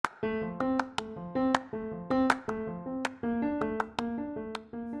Hey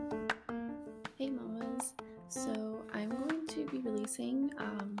mamas, so I'm going to be releasing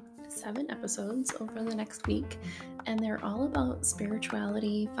 7 episodes over the next week, and they're all about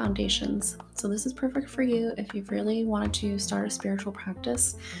spirituality foundations. So this is perfect for you if you've really wanted to start a spiritual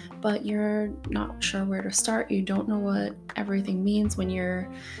practice, but you're not sure where to start. You don't know what everything means when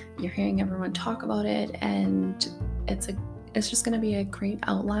you're hearing everyone talk about it, and it's just going to be a great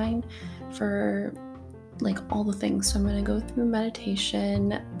outline for like all the things. So I'm going to go through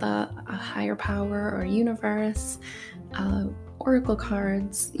meditation, the higher power or universe, oracle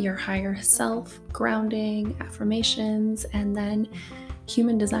cards, your higher self, grounding, affirmations, and then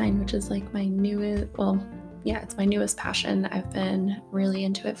human design, which is like my newest, it's my newest passion. I've been really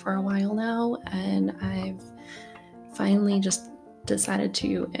into it for a while now, and I've finally just decided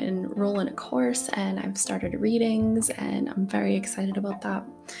to enroll in a course, and I've started readings, and I'm very excited about that.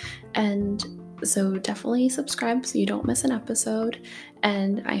 And so definitely subscribe so you don't miss an episode,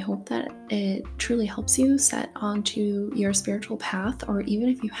 and I hope that it truly helps you set onto your spiritual path, or even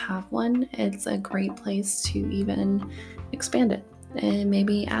if you have one, it's a great place to even expand it and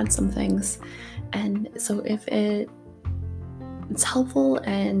maybe add some things. And so if it's helpful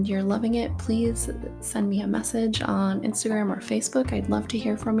and you're loving it, please send me a message on Instagram or Facebook. I'd love to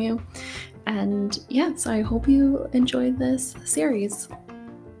hear from you. And yeah, so I hope you enjoyed this series.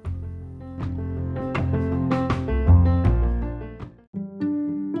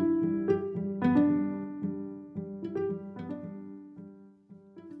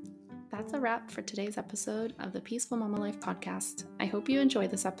 That's a wrap for today's episode of the Peaceful Mama Life podcast. I hope you enjoyed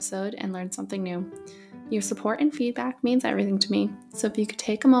this episode and learned something new. Your support and feedback means everything to me, so if you could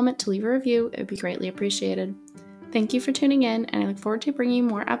take a moment to leave a review, it would be greatly appreciated. Thank you for tuning in, and I look forward to bringing you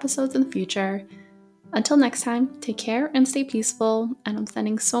more episodes in the future. Until next time, take care and stay peaceful, and I'm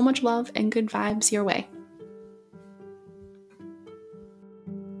sending so much love and good vibes your way.